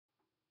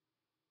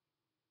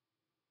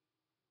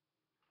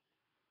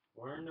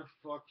Where in the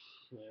fuck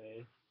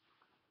say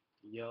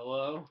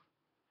yellow?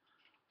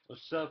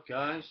 What's up,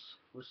 guys?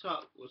 What's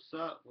up? What's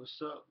up? What's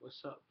up?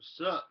 What's up?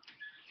 What's up?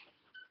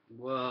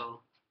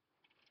 Well,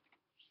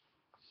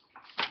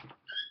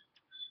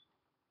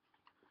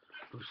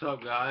 what's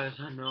up, guys?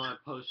 I know I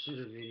posted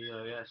a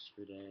video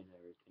yesterday and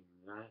everything,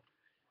 right?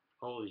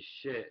 Holy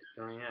shit,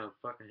 don't even have a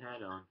fucking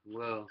hat on.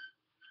 Well,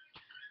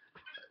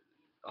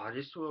 I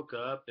just woke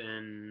up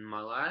and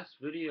my last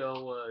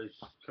video was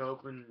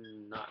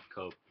Copenhagen.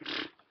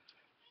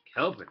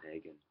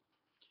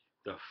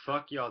 The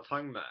fuck y'all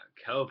talking about?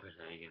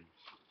 Copenhagen.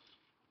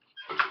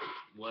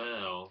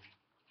 Well,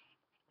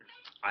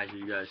 as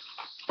you guys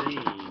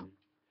seen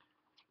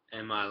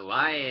in my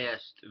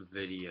last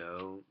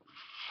video,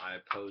 I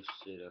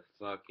posted a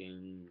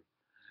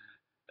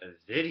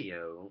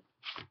video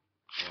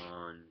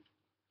on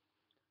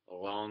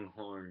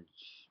Longhorn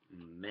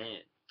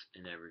mint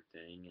and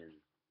everything, and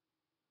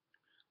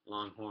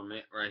Longhorn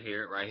mint right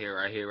here,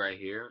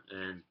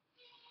 and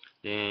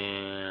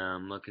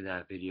damn, look at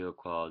that video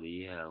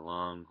quality. Yeah,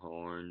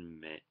 Longhorn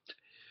mint.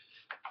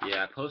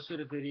 Yeah, I posted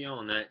a video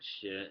on that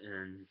shit,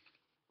 and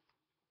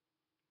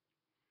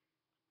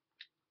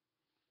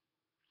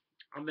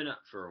I've been up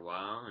for a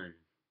while, and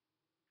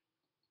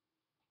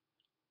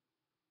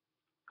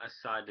I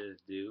decided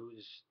to do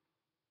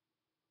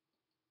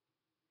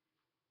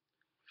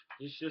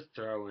just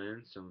throw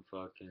in some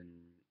fucking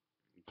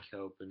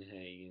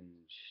Copenhagen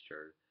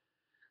shirt.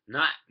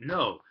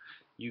 No,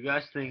 you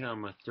guys think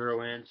I'm gonna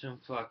throw in some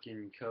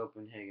fucking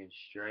Copenhagen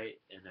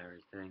straight and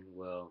everything?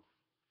 Well,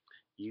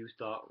 you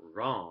thought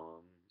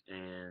wrong,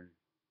 and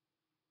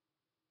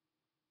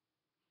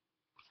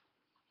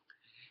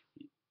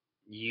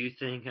you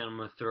think I'm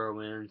gonna throw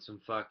in some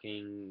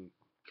fucking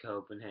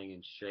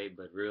Copenhagen straight,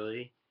 but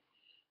really,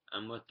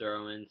 I'm gonna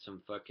throw in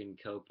some fucking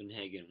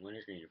Copenhagen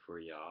wintergreen for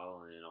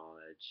y'all and all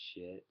that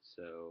shit.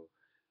 So,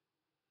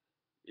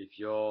 if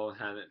y'all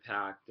haven't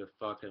packed a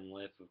fucking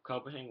lift of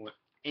Copenhagen,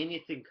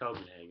 anything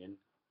Copenhagen,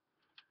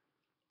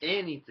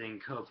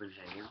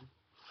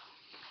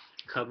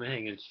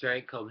 Copenhagen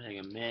straight,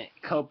 Copenhagen mint,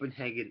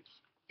 Copenhagen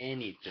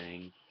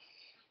anything,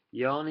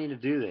 y'all need to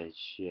do that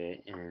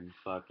shit and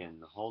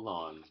fucking hold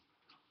on.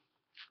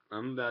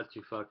 I'm about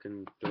to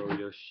fucking throw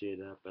your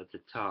shit up at the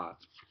top.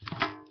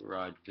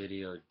 Rod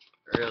video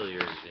earlier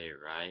today,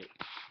 right?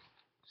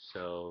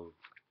 So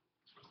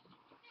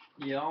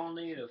y'all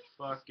need to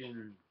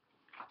fucking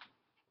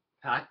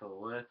pack a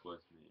lift with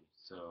me.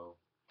 So,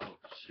 oh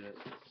shit.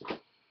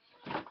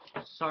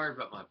 Sorry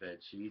about my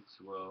bed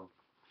sheets. Well,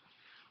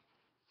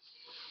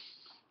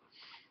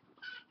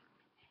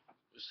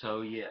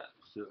 so yeah.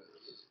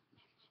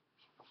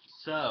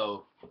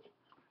 So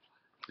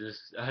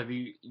this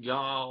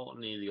y'all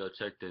need to go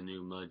check the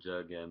new Mud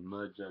Jug at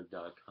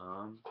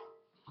mudjug.com.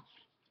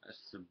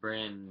 That's the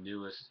brand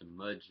newest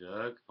Mud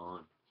Jug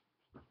on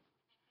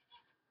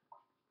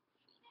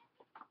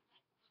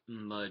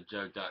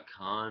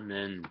mudjug.com,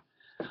 and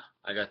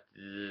I got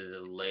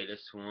the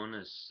latest one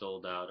is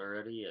sold out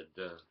already at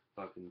the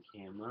fucking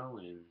camo,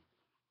 and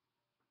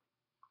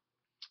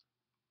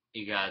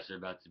you guys are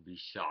about to be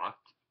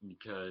shocked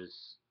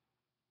because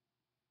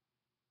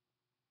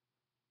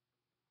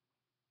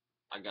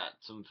I got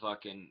some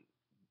fucking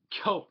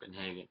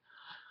Copenhagen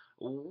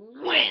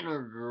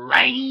winter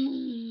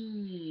rain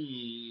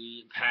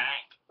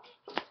pack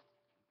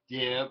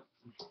dip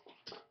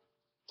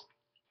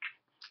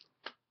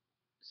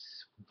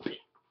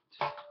spit.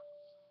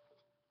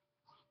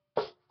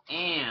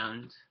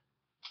 And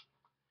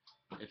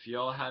if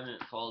y'all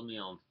haven't followed me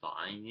on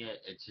Vine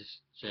yet, it's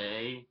just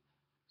J,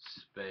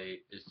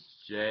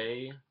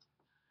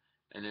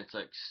 and it's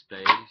like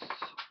space,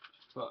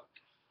 fuck,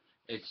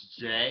 it's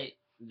J,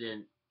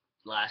 then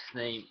last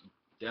name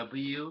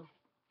W,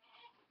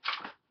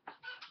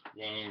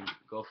 then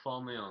go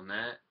follow me on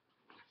that,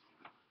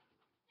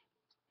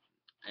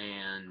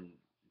 and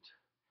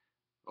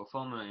go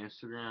follow me on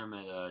Instagram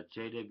at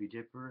JW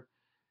Dipper.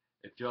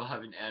 If y'all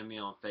haven't added me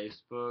on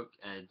Facebook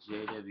at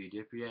JW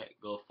Dipper yet,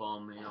 go follow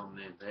me on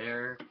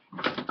there.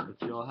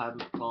 If y'all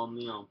haven't followed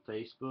me on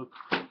Facebook,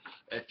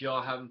 yet,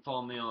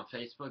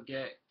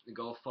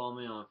 go follow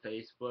me on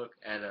Facebook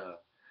at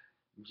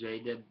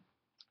JW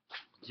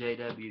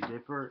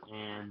Dipper,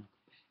 and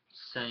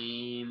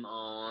same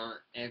on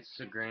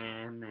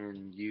Instagram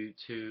and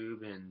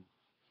YouTube and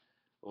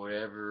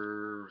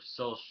whatever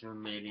social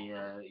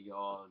media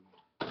y'all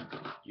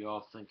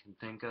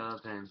think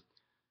of. And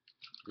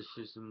this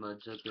is the Mud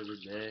Jug every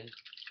day.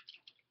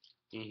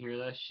 You hear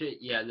that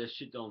shit? Yeah, this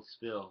shit don't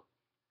spill.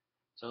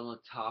 It's on the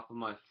top of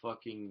my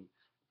fucking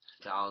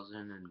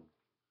 $1,000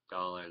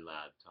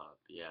 laptop.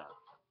 Yeah.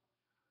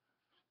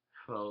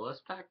 Well,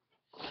 let's pack.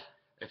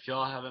 If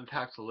y'all haven't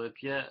packed a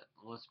lip yet,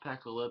 let's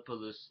pack a lip of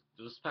this.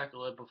 Let's pack a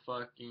lip of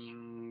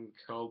fucking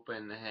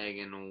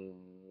Copenhagen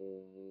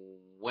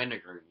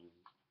wintergreen.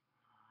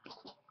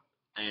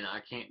 And I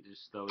can't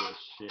just throw this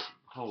shit.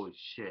 Holy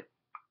shit.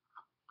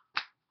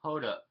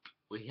 Hold up.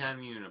 We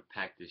haven't even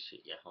packed this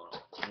shit yet. Hold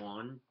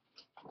on.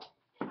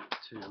 1,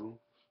 2,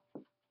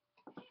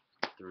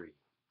 3.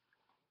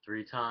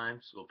 3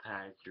 times will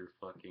pad your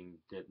fucking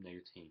dip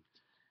nicotine.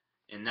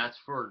 And that's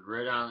for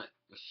Gridiron.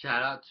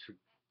 Shout out to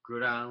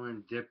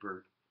Gridiron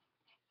Dipper.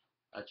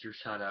 That's your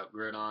shout out,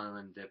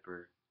 Gridiron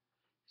Dipper.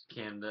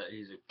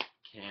 He's a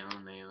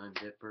Canadian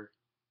Dipper.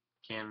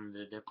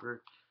 Canada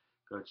Dipper.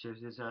 Go check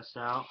his ass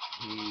out.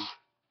 He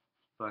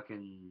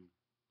fucking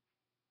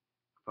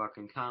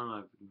kind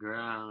of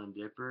Gridiron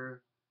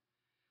Dipper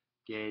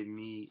gave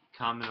me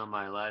comment on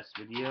my last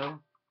video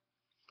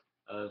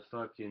of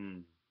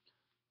fucking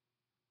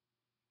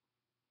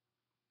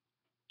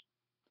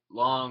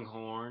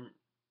Longhorn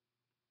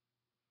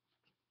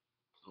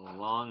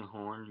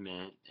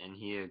mint, and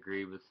he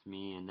agreed with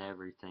me and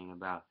everything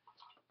about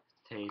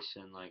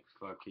tasting like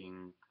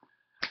fucking,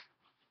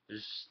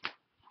 just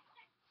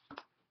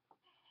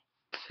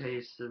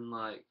tasting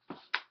like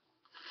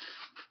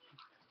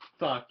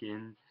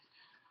fucking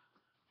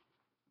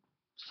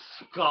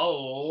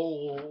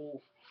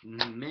skull,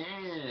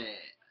 man.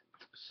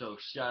 So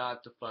shout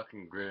out to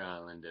fucking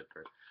Gridiron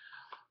Dipper.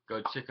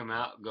 Go check him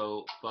out.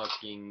 Go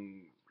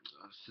fucking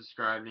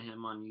subscribe to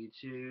him on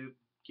YouTube.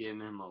 Give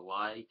him a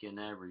like and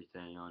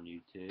everything on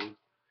YouTube.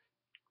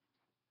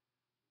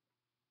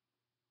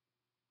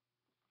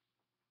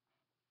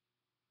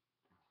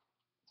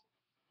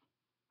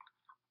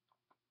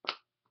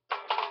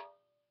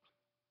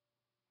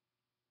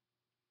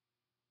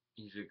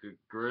 He's a good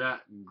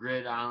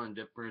Gridiron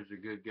Dipper is a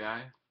good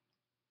guy.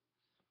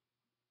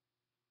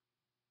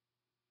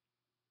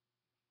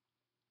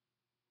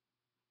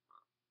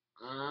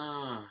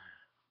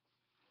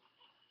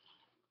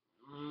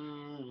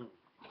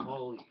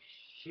 Holy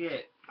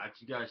shit! Have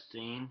you guys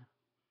seen?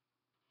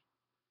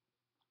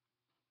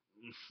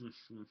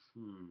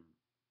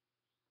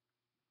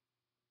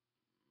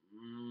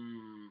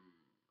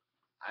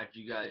 Have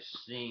you guys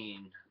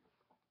seen?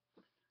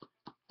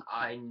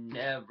 I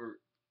never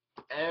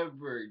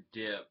ever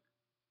dip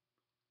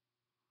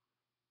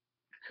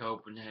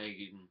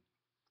Copenhagen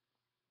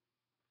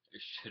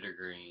shit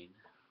green.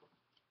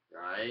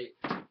 Right?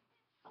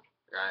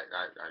 Right.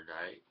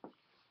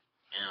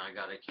 And I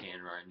got a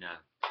can right now.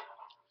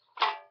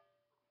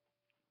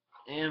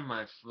 And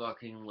my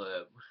fucking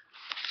lip.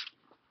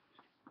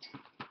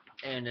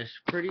 And it's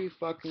pretty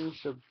fucking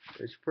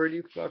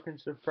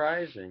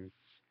surprising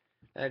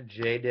that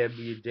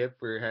JW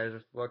Dipper has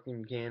a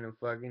fucking can of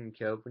fucking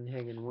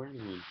Copenhagen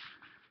Wintergreen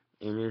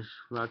in his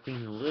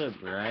fucking lip,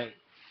 right?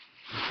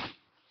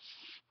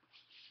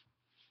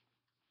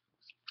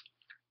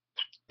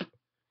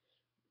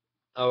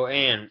 Oh,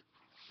 and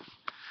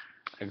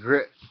a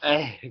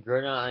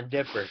Gridiron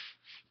Dipper.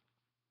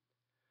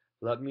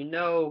 Let me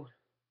know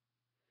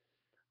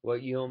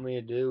what you want me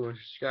to do and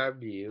subscribe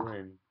to you,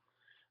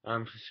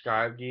 and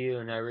subscribe to you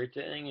and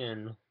everything,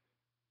 and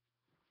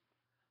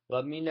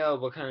let me know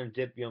what kind of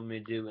dip you want me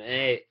to do.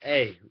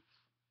 Hey,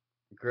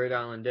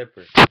 Gridiron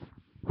Dipper.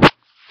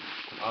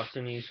 I'll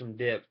send you some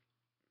dip.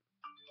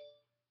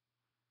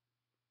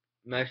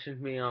 Message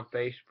me on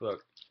Facebook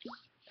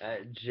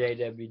at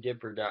JW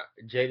Dipper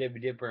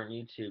on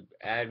YouTube.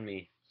 Add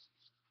me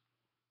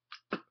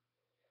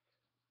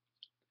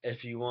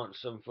if you want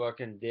some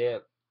fucking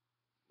dip.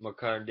 What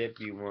kind of dip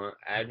you want?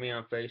 Add me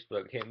on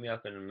Facebook. Hit me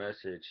up in a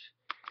message.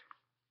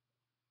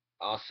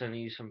 I'll send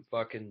you some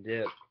fucking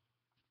dip.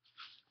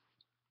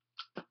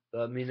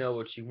 Let me know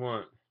what you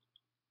want.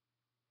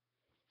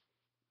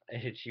 I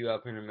hit you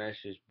up in a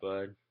message,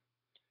 bud.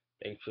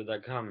 Thanks for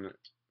that comment.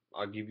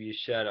 I'll give you a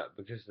shout out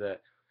because of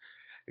that.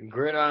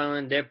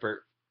 Gridiron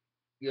Dipper.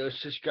 Go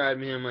subscribe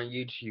to him on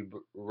YouTube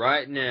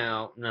right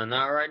now. No,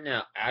 not right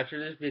now. After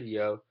this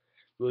video,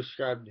 go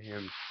subscribe to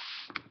him.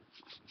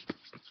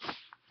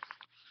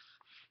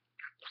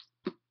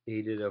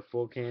 He did a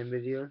full can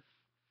video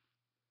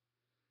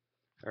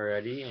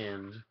already,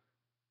 and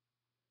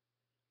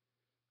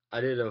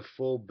I did a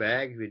full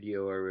bag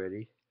video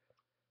already.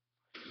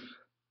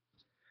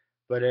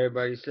 But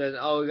everybody says,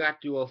 oh, we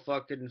got to do a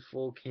fucking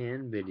full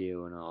can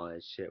video and all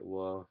that shit.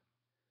 Well,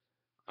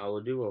 I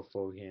will do a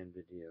full can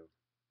video.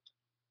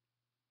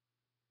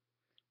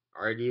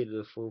 I already did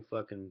a full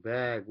fucking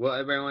bag. Well,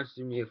 everybody wants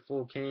to do me a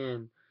full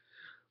can.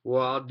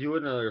 Well, I'll do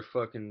another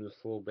fucking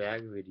full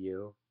bag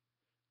video.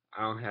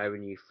 I don't have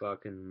any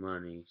fucking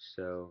money,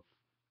 so.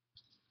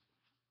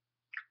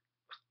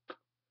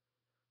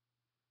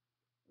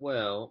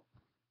 Well,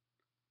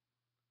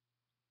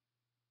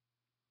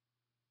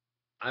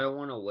 I don't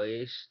want to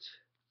waste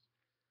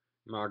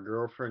my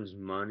girlfriend's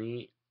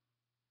money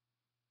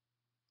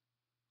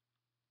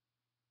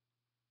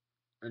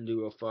and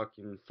do a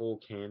fucking full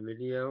can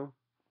video.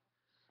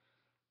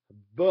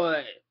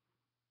 But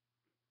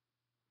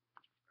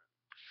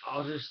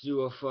I'll just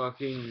do a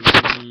fucking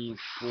mini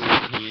full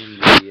can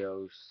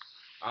video.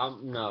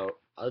 No,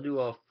 I'll do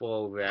a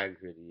full bag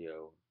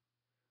video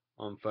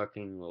on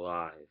fucking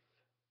live.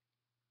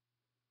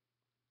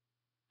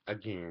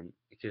 Again,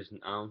 because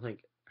I don't think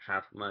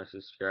half of my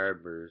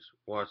subscribers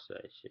watch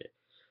that shit.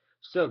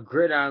 So,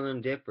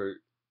 Gridiron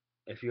Dipper,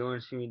 if you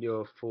want to see me do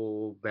a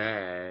full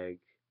bag,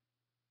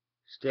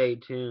 stay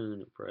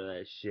tuned for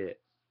that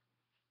shit.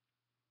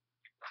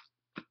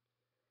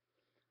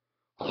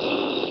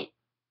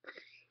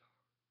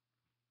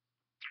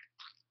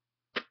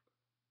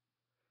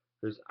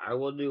 Because I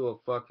will do a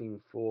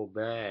fucking full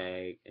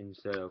bag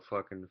instead of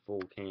fucking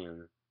full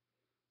can.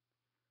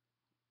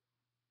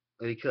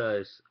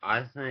 Because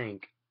I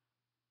think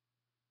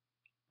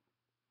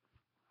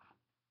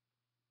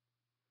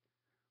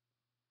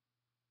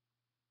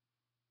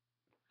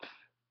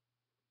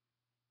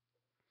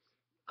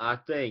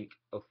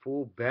a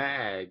full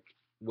bag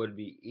would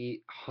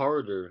be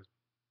harder.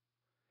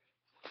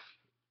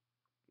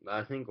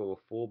 I think a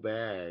full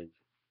bag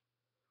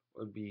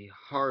would be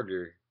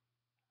harder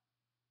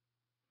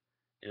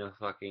in a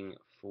fucking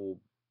full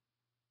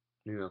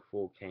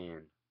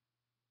can.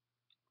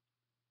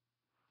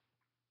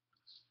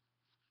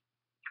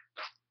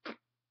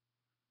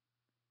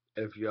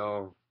 If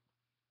y'all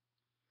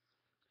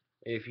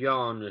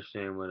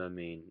understand what I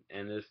mean.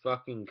 And this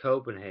fucking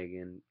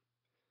Copenhagen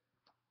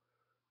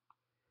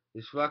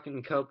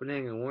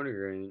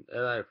wintergreen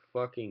that I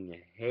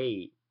fucking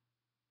hate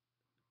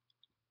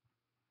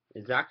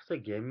is actually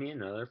giving me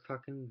another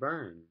fucking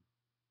burn.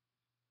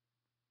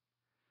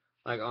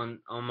 Like on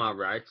my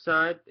right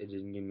side, it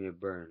didn't give me a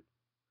burn.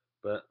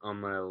 But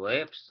on my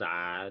left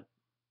side,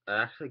 it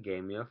actually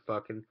gave me a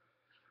fucking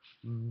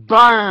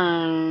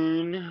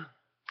burn.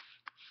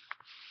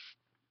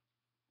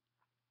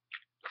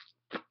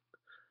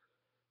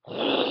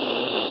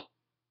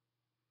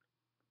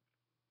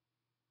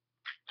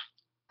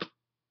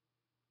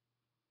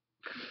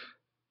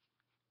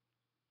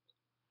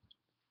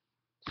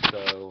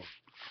 So,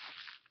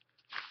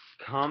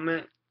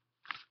 comment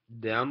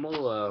down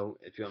below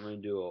if you want me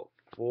to do a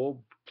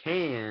full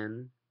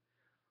can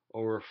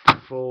or a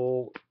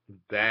full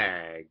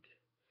bag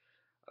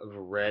of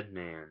Red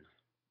Man.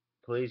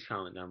 Please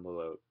comment down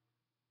below.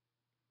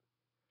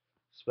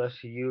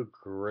 Especially you,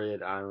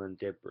 Gridiron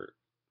Dipper.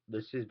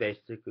 This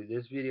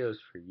video is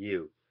for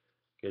you.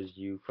 Because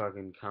you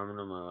fucking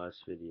commented on my last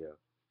video.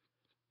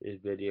 This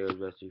video is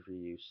especially for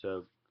you.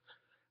 So,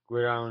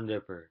 Gridiron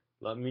Dipper,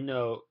 let me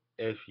know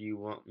if you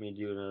want me to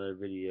do another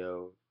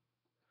video.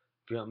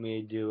 If you want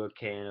me to do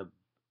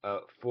a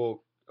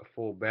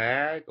full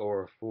bag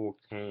or a full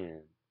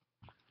can.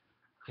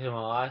 Because in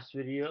my last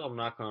video, I'm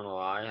not gonna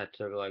lie, I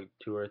took like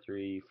 2 or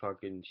 3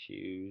 fucking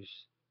shoes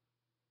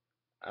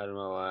out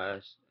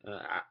of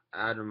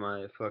out of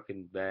my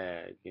fucking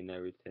bag and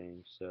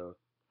everything. So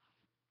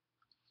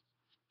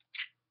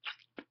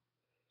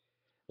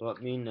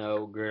let me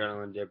know,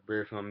 Gridiron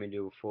Dipper, if you want me to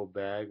do a full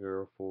bag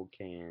or a full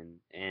can.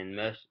 And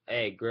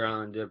hey,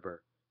 Gridiron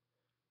Dipper,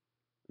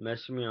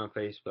 message me on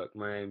Facebook.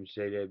 My name's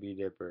JW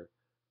Dipper.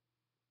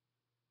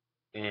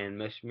 And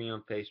message me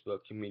on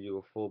Facebook. Can we do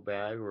a full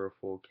bag or a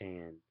full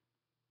can?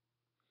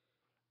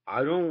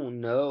 I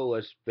don't know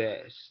what's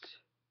best.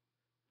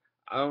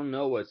 I don't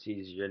know what's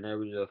easier. I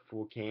never did a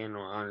full can or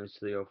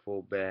honestly a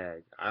full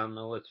bag. I don't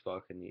know what's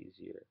fucking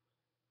easier.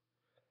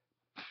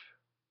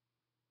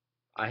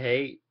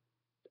 I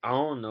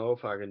don't know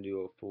if I can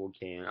do a full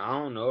can. I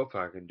don't know if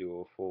I can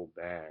do a full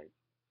bag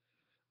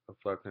of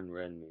fucking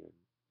Red Man.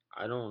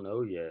 I don't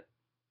know yet.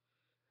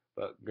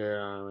 But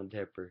Gridiron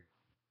Dipper.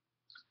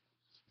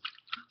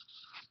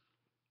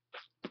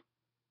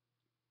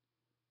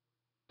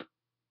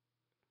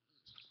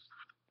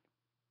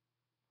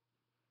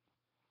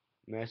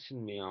 Message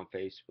me on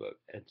Facebook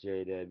at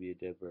JW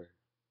Dipper.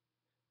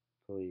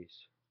 Please.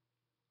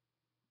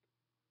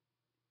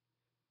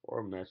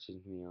 Or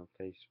message me on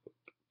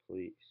Facebook.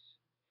 Please.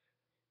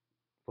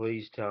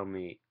 Please tell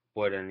me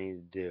what I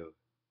need to do.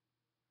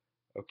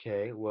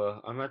 Okay, well,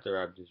 I'm about to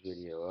wrap this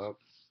video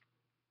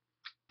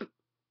up.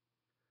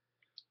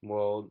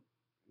 Well,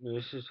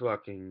 this is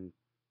fucking...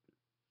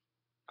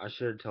 I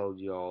should have told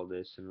you all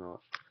this in the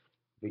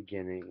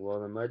beginning.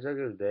 Well, the mud jug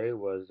of the day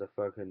was the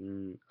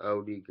fucking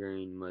OD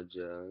green mud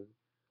jug.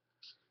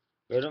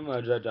 Go to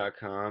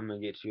mudjug.com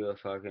and get you a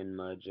fucking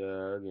mud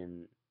jug,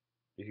 and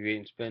if you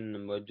ain't spitting the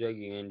mud jug,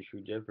 you ain't a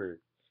true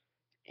dipper.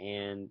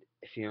 And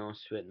if you don't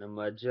spit in the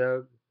mud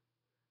jug,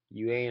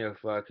 you ain't a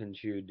fucking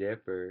true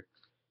dipper.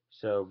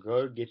 So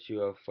go get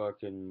you a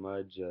fucking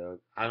mud jug.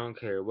 I don't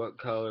care what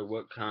color,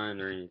 what kind,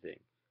 or anything.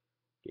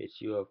 Get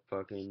you a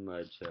fucking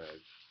mud jug.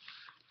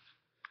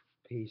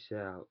 Peace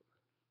out.